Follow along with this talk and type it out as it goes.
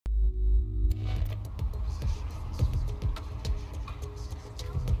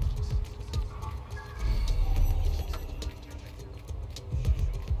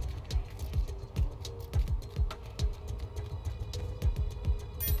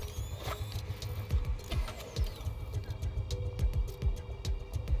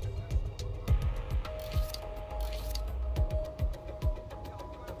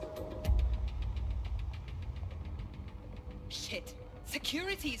rebooted.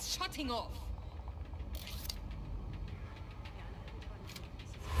 Security is shutting off.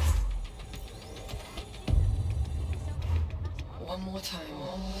 One more time,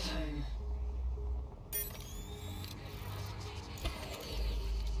 one more time.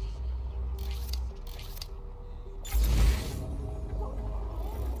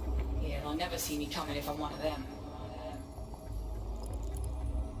 Yeah, they'll never see me coming if I'm one of them.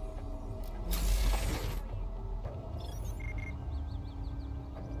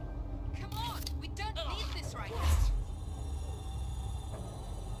 Come on, we don't need this right now.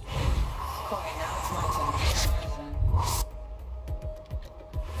 Quiet now, it's my turn.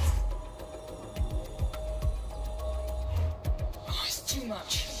 Oh, it's too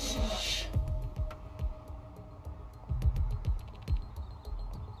much. Too much.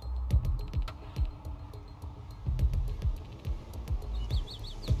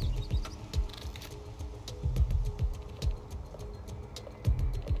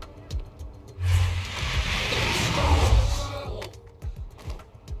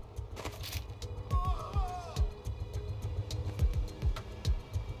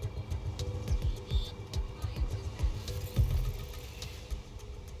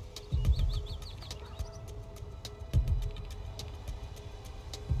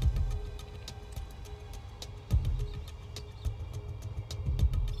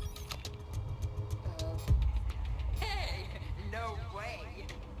 Hey, no way.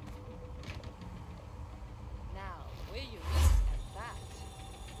 Now, where you at that?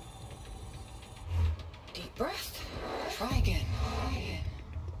 Deep breath. Try again. Try again.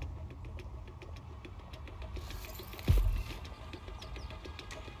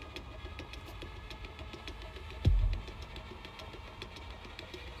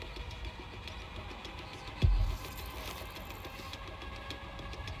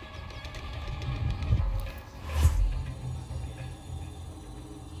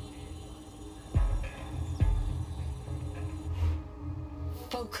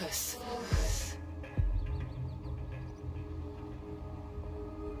 Focus. Focus.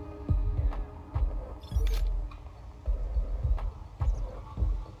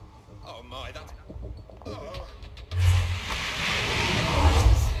 Oh my, that... Oh.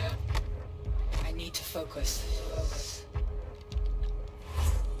 I need to focus. Focus.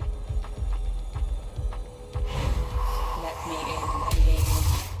 Let me in.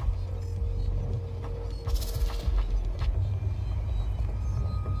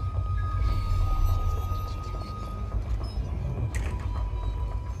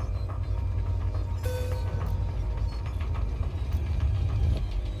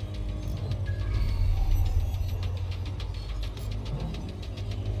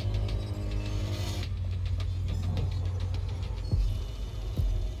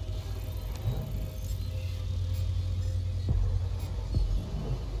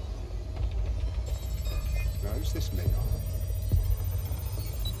 Now, who's this Mina?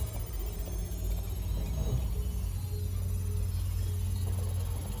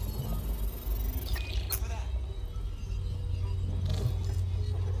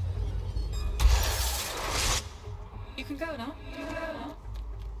 You can go now. You can go now.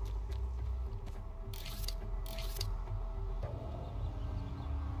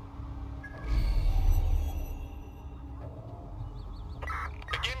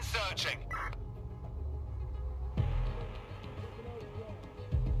 Begin searching.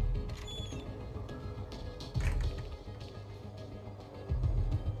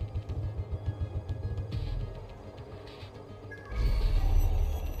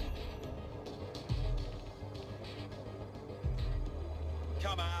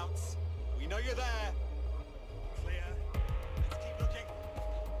 Come out. We know you're there. Clear. Let's keep looking.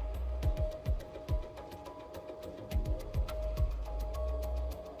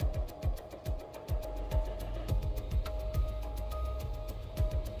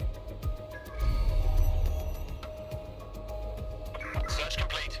 Search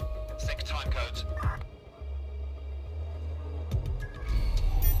complete. Sync time codes.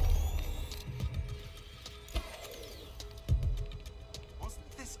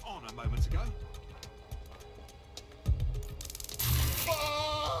 Wasn't this on a moment ago?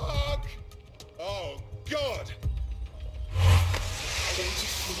 Fuck! Oh, God!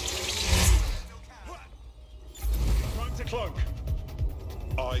 Time to cloak.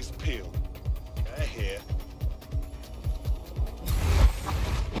 Eyes peeled. They're here.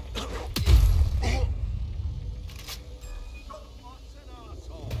 What an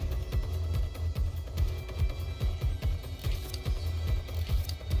arsehole.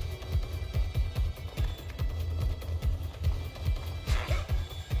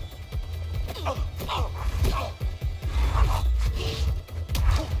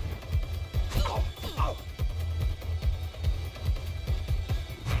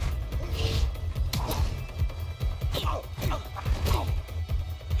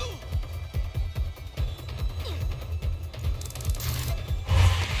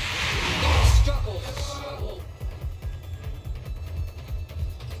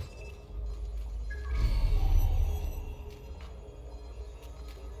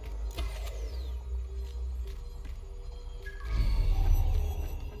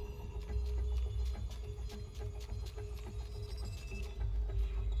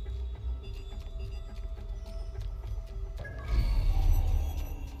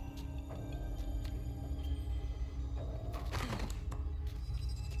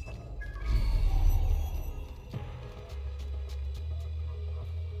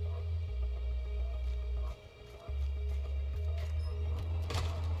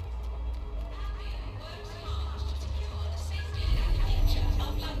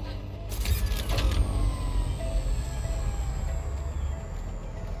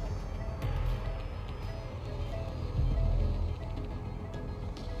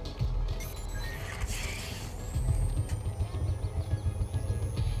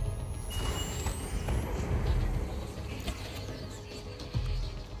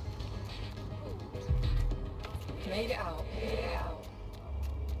 Made it out.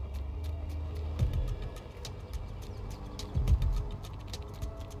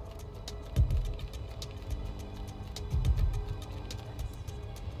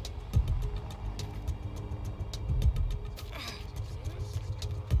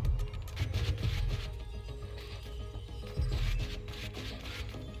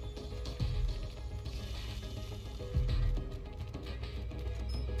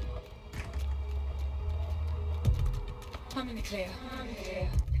 I'm in the clear.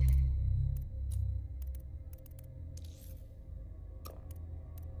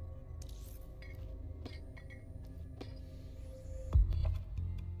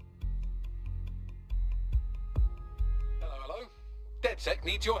 Hello. DedSec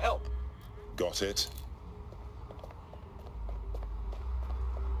needs your help. Got it.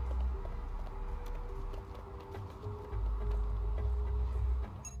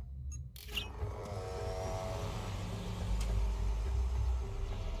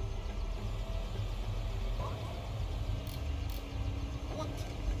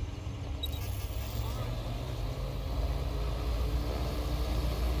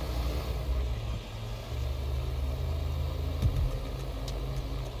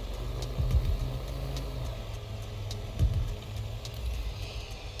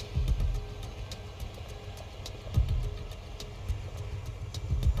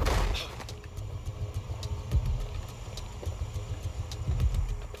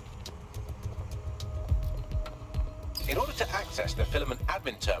 In order to access the filament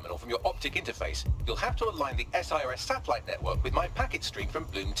admin terminal from your optic interface, you'll have to align the SIRS satellite network with my packet stream from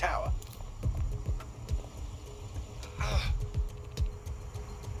Bloom Tower.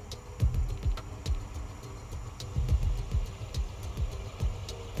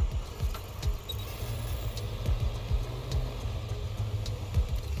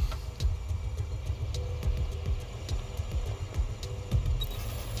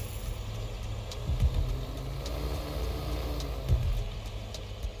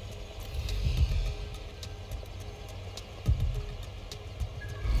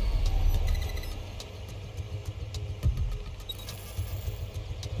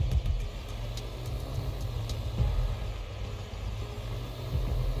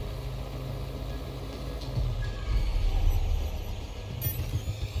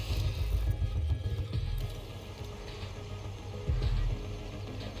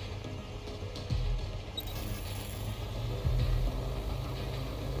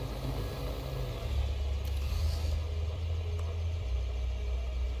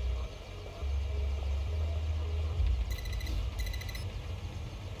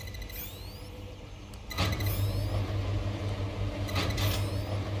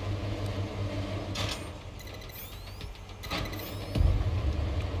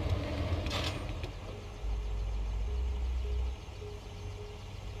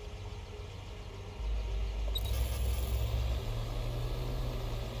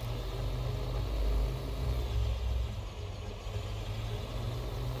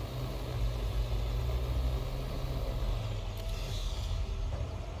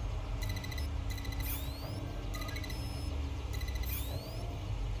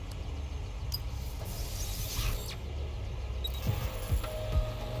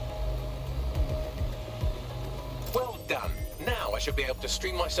 Done. Now I should be able to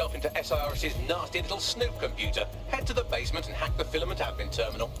stream myself into SIRS's nasty little snoop computer, head to the basement and hack the filament admin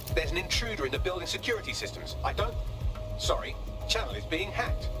terminal. There's an intruder in the building security systems. Sorry, channel is being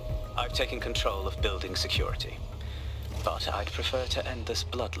hacked. I've taken control of building security. But I'd prefer to end this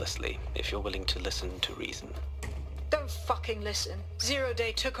bloodlessly, if you're willing to listen to reason. Don't fucking listen. Zero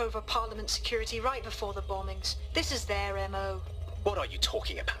Day took over Parliament security right before the bombings. This is their MO. What are you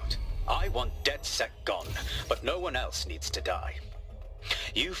talking about? I want DedSec gone, but no one else needs to die.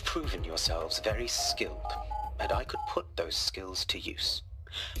 You've proven yourselves very skilled, and I could put those skills to use.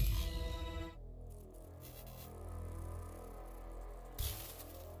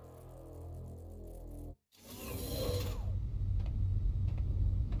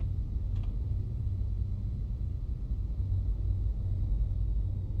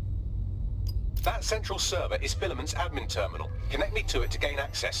 That central server is Filament's admin terminal. Connect me to it to gain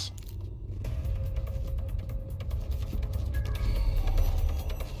access.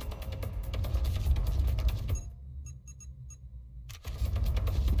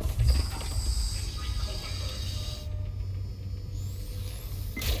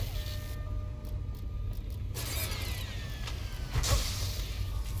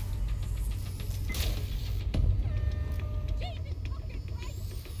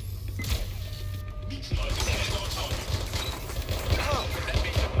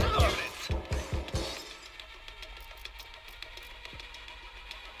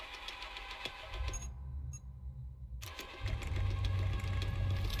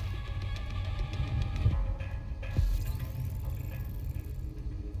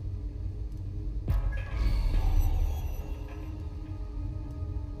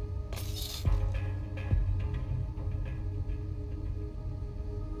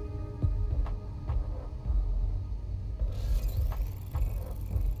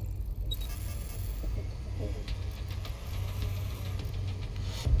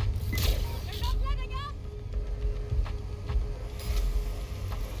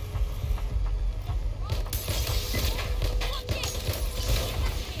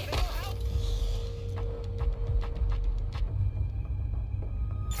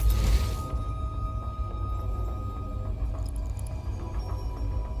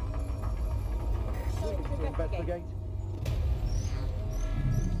 investigate.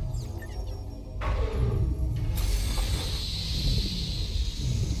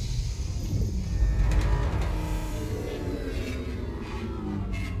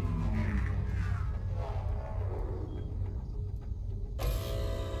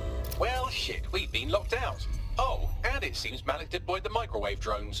 Well, shit, we've been locked out. Oh, and it seems Malik deployed the microwave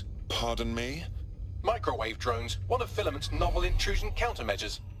drones. Pardon me? Microwave drones, one of Filament's novel intrusion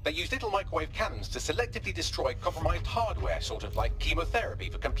countermeasures. They use little microwave cannons to selectively destroy compromised hardware, sort of like chemotherapy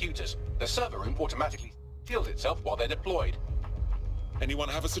for computers. The server room automatically shields itself while they're deployed. Anyone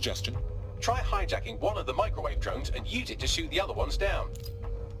have a suggestion? Try hijacking one of the microwave drones and use it to shoot the other ones down.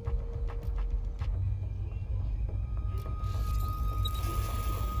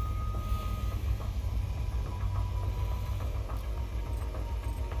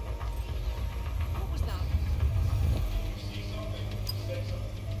 What was that?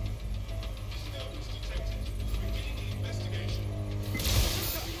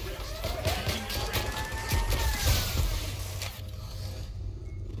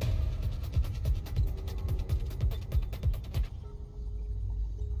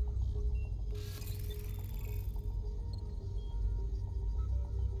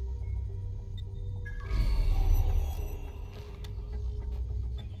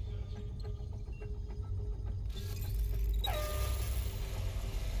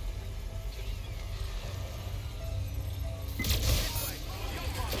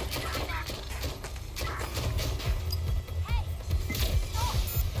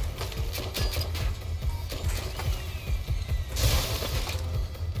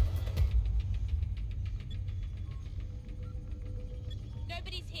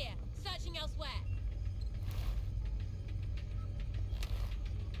 Nobody's here. Searching elsewhere.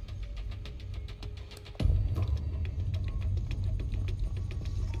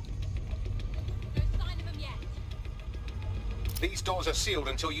 No sign of them yet. These doors are sealed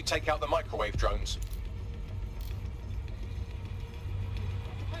until you take out the microwave drones.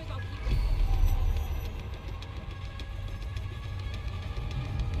 Suppose I'll keep it.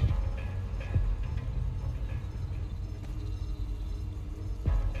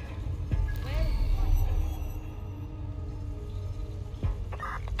 Where is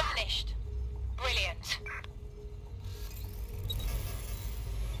the Vanished. Brilliant.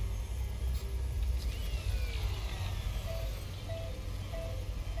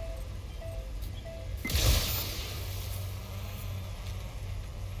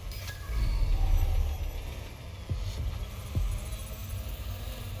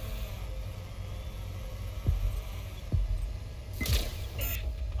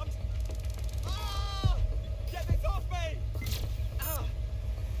 Ah! Get this off me! Ah!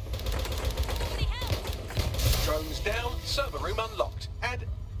 Somebody help! Drones down, server room unlocked. And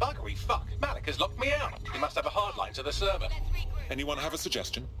buggery fuck, Malik has locked me out. He must have a hard line to the server. Let's regroup. Anyone have a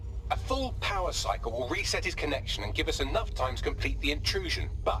suggestion? A full power cycle will reset his connection and give us enough time to complete the intrusion.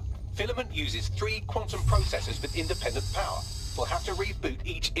 But Filament uses 3 quantum processors with independent power. We'll have to reboot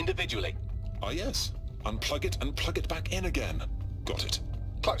each individually. Ah, yes. Unplug it and plug it back in again. Got it.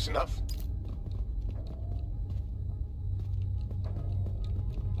 Close enough.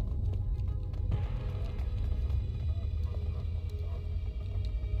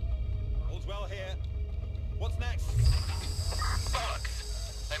 All's well here. What's next?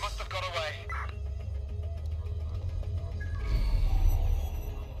 Bollocks! They must have got away.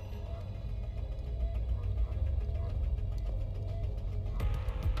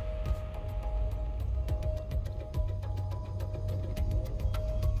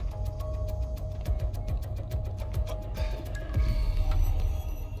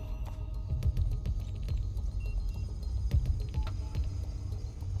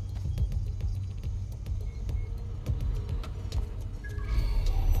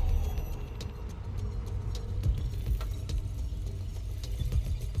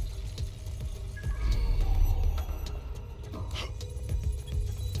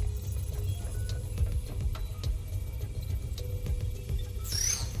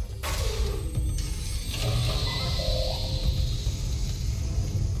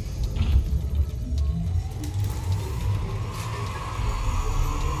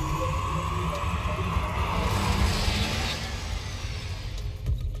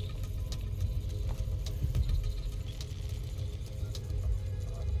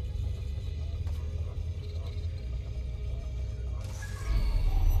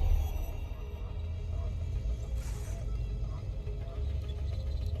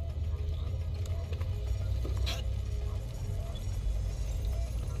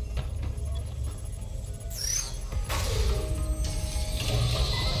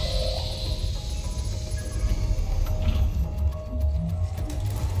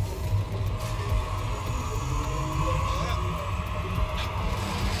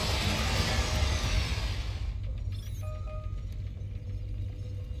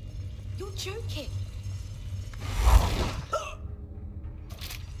 You're joking.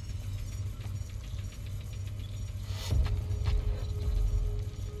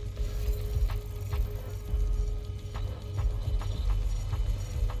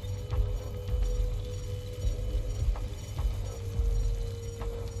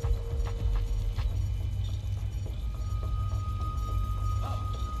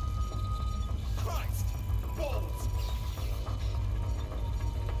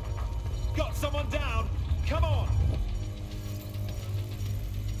 Got someone down! Come on!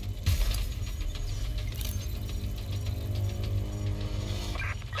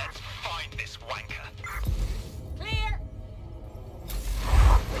 Let's find this wanker. Clear!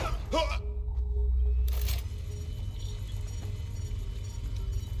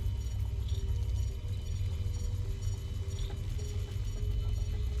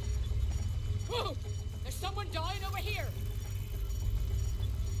 Whoa! There's someone dying over here!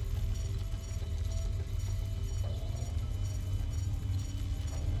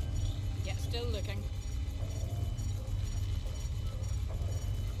 Yeah, still looking.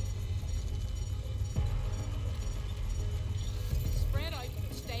 Spread out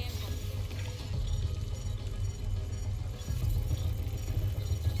and stay in front.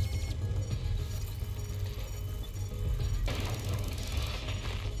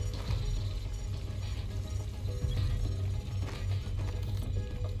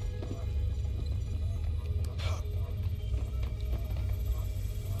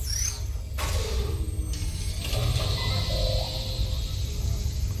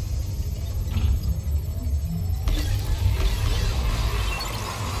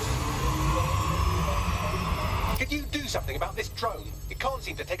 Could you do something about this drone? It can't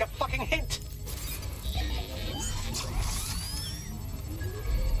seem to take a fucking hint.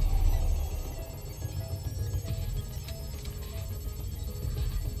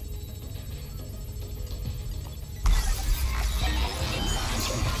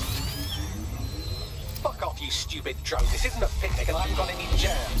 Fuck off, you stupid drone. This isn't a picnic and I haven't got any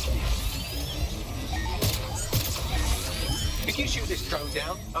jam. If you shoot this drone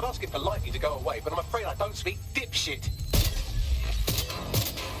down, I'd ask it politely to go away, but I'm afraid I don't speak dipshit.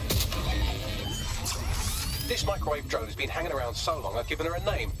 This microwave drone has been hanging around so long I've given her a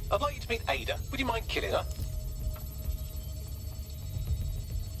name. I'd like you to meet Ada. Would you mind killing her?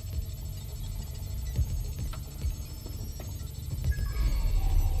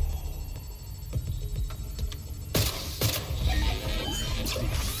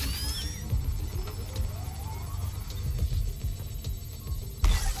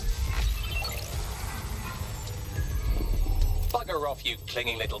 Bugger off, you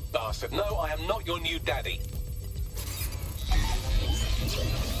clinging little bastard. No, I am not your new daddy.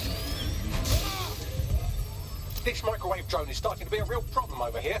 This microwave drone is starting to be a real problem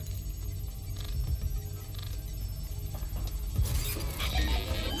over here.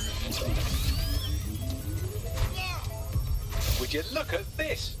 Would you look at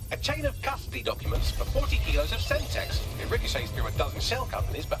this? A chain of custody documents for 40 kilos of Sentex. It ricochets through a dozen shell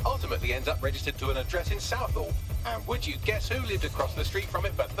companies, but ultimately ends up registered to an address in Southall. And would you guess who lived across the street from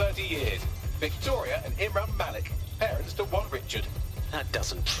it for 30 years? Victoria and Imran Malik, parents to one Richard. That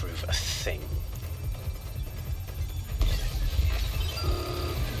doesn't prove a thing.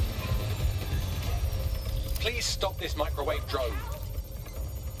 Please stop this microwave drone.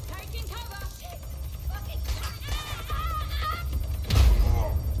 Taking cover!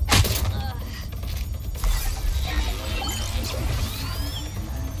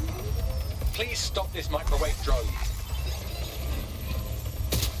 Please stop this microwave drone.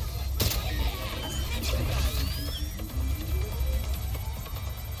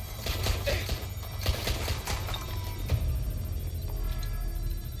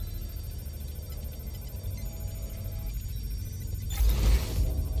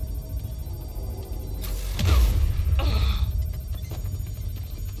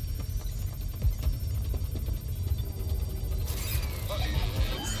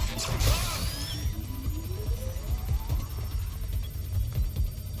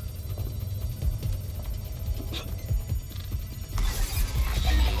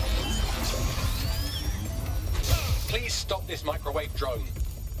 Please stop this microwave drone.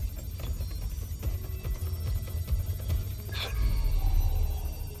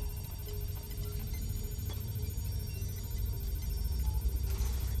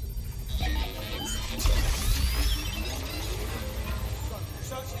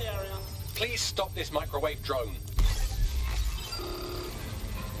 Search the area. Please stop this microwave drone.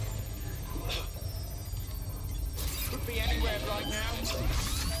 Could be anywhere right now.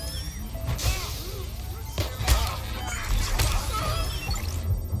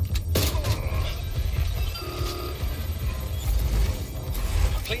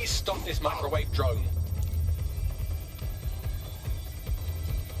 Please stop this microwave drone.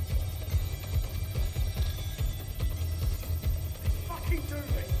 Fucking do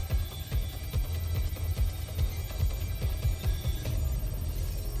this!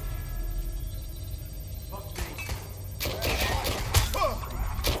 Fuck me.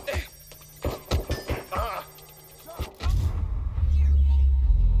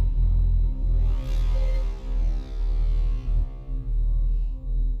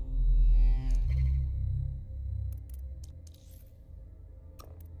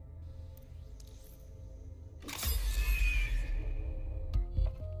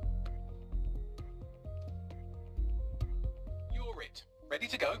 You're it. Ready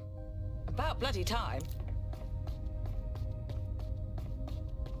to go? About bloody time.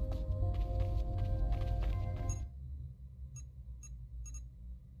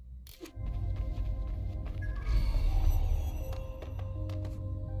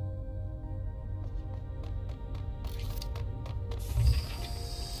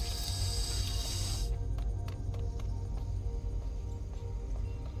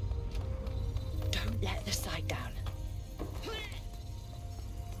 Don't let the sight down.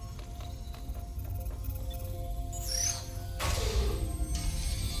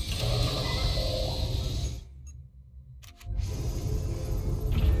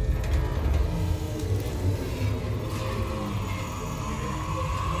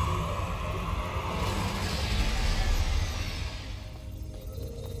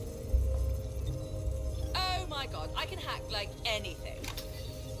 Oh my god, I can hack like anything.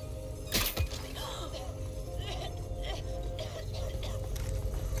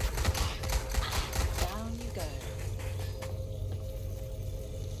 Down you go.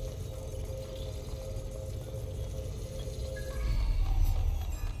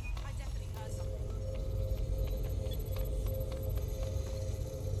 I definitely heard something.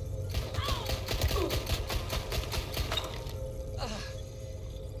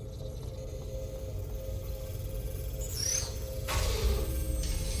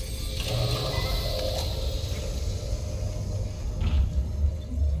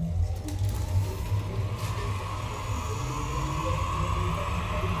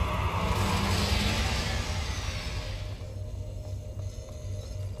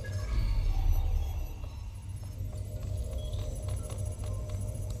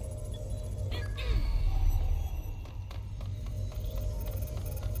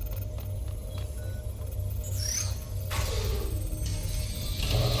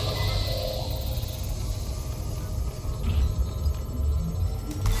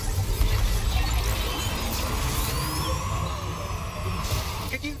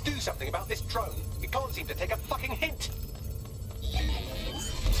 Can you do something about this drone? It can't seem to take a fucking hint.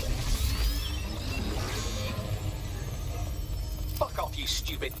 Fuck off, you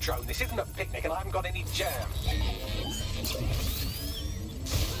stupid drone. This isn't a picnic and I haven't got any jam.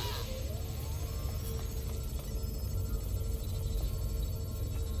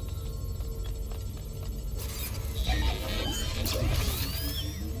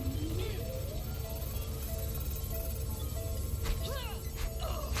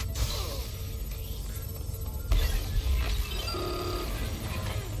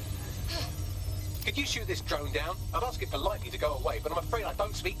 Could you shoot this drone down? I'd ask it politely to go away, but I'm afraid I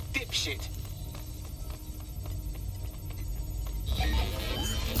don't speak dipshit.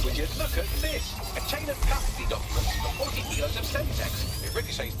 Would you look at this? A chain of custody documents for 40 kilos of Semtex. It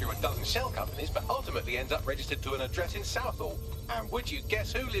ricochets through a dozen shell companies, but ultimately ends up registered to an address in Southall. And would you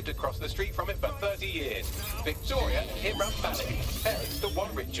guess who lived across the street from it for 30 years? Victoria and Imran Malik, parents to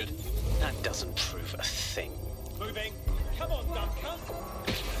one Richard. That doesn't prove a thing. Moving. Come on, dumb cunt.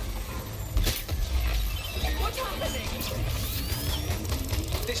 What's happening?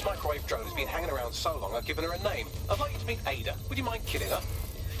 This microwave drone has been hanging around so long I've given her a name. I'd like you to meet Ada. Would you mind killing her?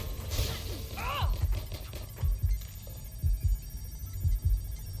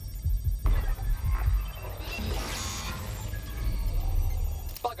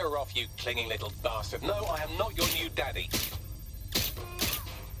 Bugger off, you clinging little bastard. No, I am not your new daddy.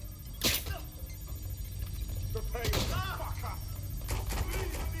 Prepare your fucker.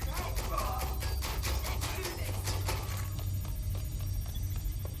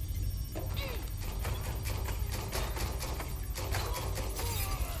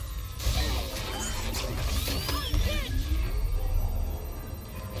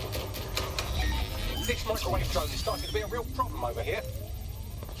 This microwave drone is starting to be a real problem over here.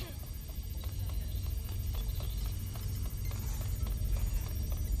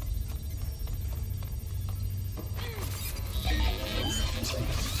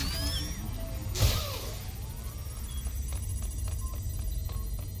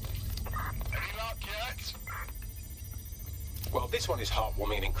 This one is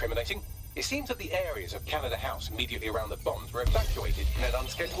heartwarming and incriminating. It seems that the areas of Canada House immediately around the bombs were evacuated in an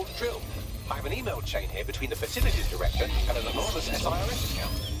unscheduled drill. I have an email chain here between the facilities director and an anonymous SIRS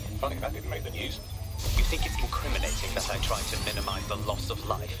account. Funny that didn't make the news. You think it's incriminating that I tried to minimize the loss of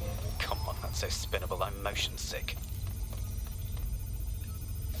life? Come on, that's so spinnable, I'm motion sick.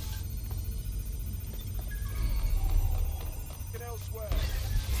 Get elsewhere.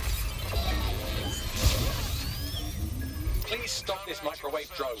 Please stop this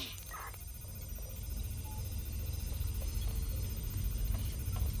microwave drone.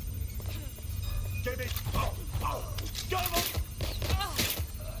 Give it. Oh, oh. Go on.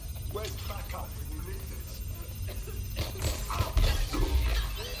 Where's backup when you need this?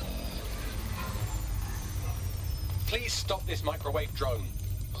 Please stop this microwave drone.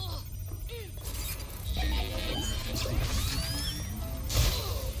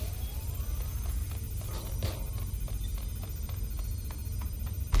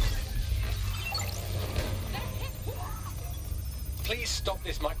 Please stop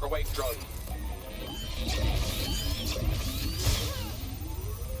this microwave drone.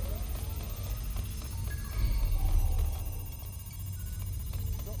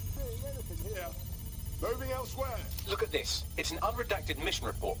 Not seeing anything here. Moving elsewhere. Look at this. It's an unredacted mission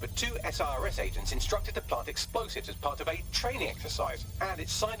report for 2 SIRS agents instructed to plant explosives as part of a training exercise. And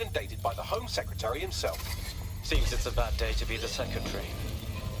it's signed and dated by the Home Secretary himself. Seems it's a bad day to be the secretary.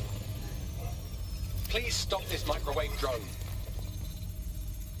 Please stop this microwave drone.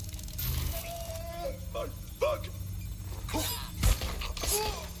 My fuck!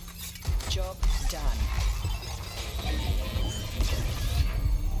 Job done.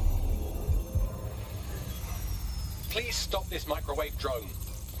 Please stop this microwave drone.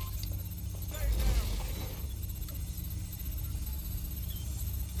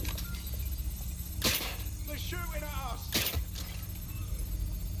 They're shooting at us!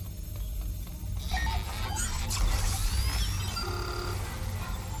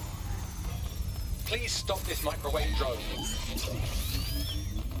 Please stop this microwave drone.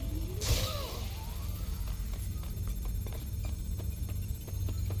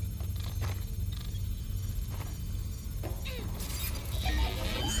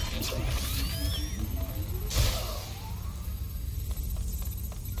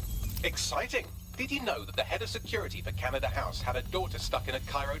 Exciting! Did you know that the head of security for Canada House had a daughter stuck in a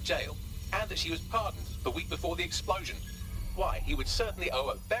Cairo jail? And that she was pardoned the week before the explosion? Why, he would certainly owe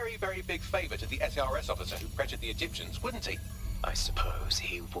a very, very big favor to the SRS officer who pressured the Egyptians, wouldn't he? I suppose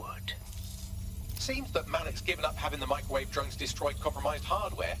he would. Seems that Malik's given up having the microwave drones destroy compromised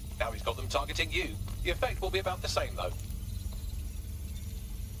hardware. Now he's got them targeting you. The effect will be about the same, though.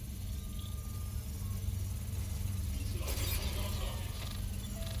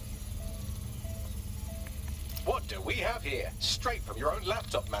 What do we have here? Straight from your own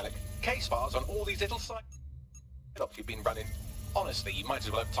laptop, Malik. Case files on all these little sites you've been running. Honestly, you might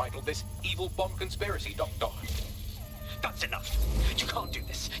as well have titled this Evil Bomb Conspiracy, Doc. That's enough. You can't do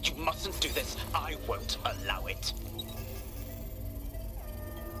this. You mustn't do this. I won't allow it.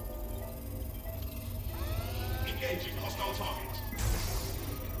 Engaging hostile target.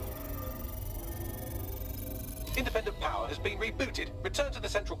 Independent power has been rebooted. Return to the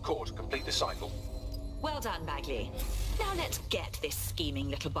central core to complete the cycle. Well done, Bagley. Now let's get this scheming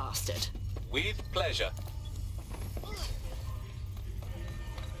little bastard. With pleasure.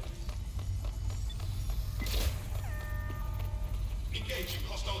 Engaging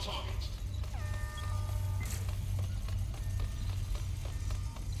hostile target.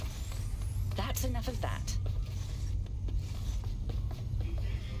 That's enough of that.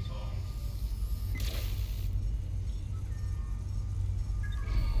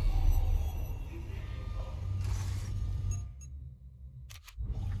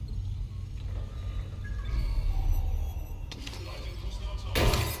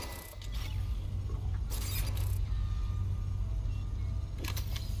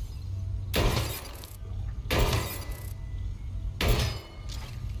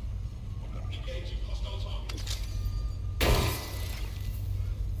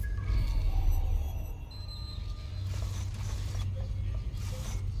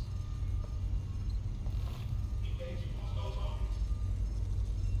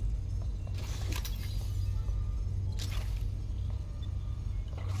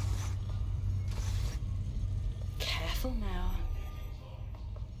 Careful now.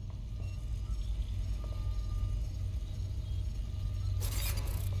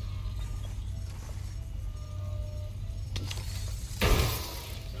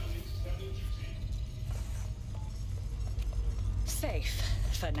 Safe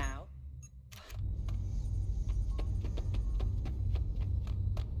for now.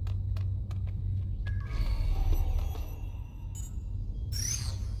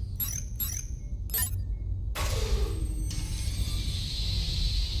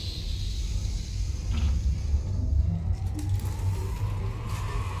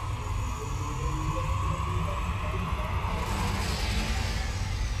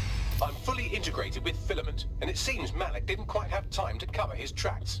 integrated with filament, and it seems Malik didn't quite have time to cover his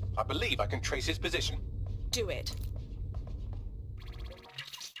tracks. I believe I can trace his position. Do it.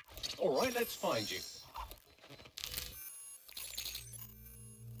 All right, let's find you.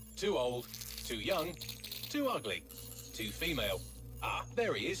 Too old, too young, too ugly, too female. Ah,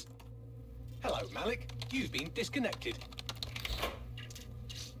 there he is. Hello, Malik. You've been disconnected.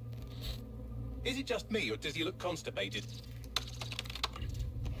 Is it just me, or does he look constipated?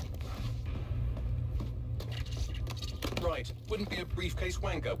 Right, wouldn't be a briefcase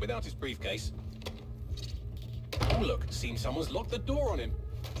wanker without his briefcase. Oh look, seems someone's locked the door on him.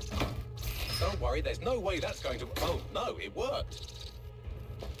 Don't worry, there's no way that's going to... Oh, no, it worked.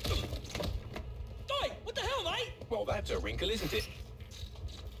 Oi, what the hell, mate? Well, that's a wrinkle, isn't it?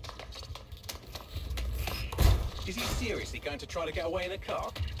 Is he seriously going to try to get away in a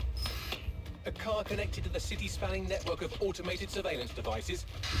car? A car connected to the city-spanning network of automated surveillance devices?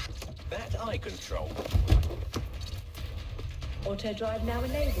 That I control. Auto drive now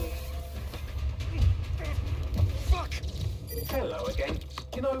enabled. Fuck! Hello again.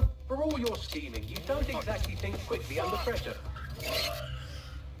 You know, for all your scheming, you don't exactly think quickly under pressure.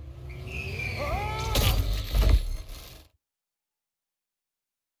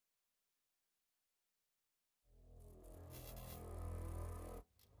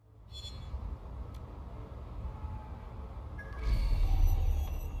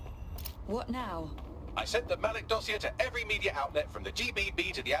 What now? I sent the Malik dossier to every media outlet from the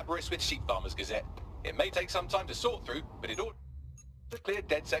GBB to the Aberystwyth Sheep Farmers Gazette. It may take some time to sort through, but it ought to clear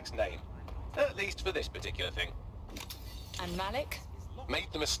DedSec's name. At least for this particular thing. And Malik? Made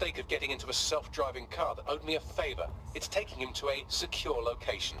the mistake of getting into a self-driving car that owed me a favor. It's taking him to a secure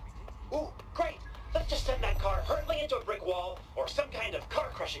location. Ooh, great! Let's just send that car hurtling into a brick wall or some kind of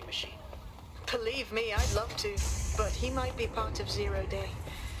car-crushing machine. Believe me, I'd love to, but he might be part of Zero Day.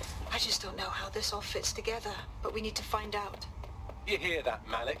 I just don't know how this all fits together, but we need to find out. You hear that,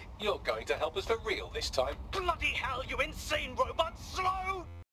 Malik? You're going to help us for real this time. Bloody hell, you insane robot! Slow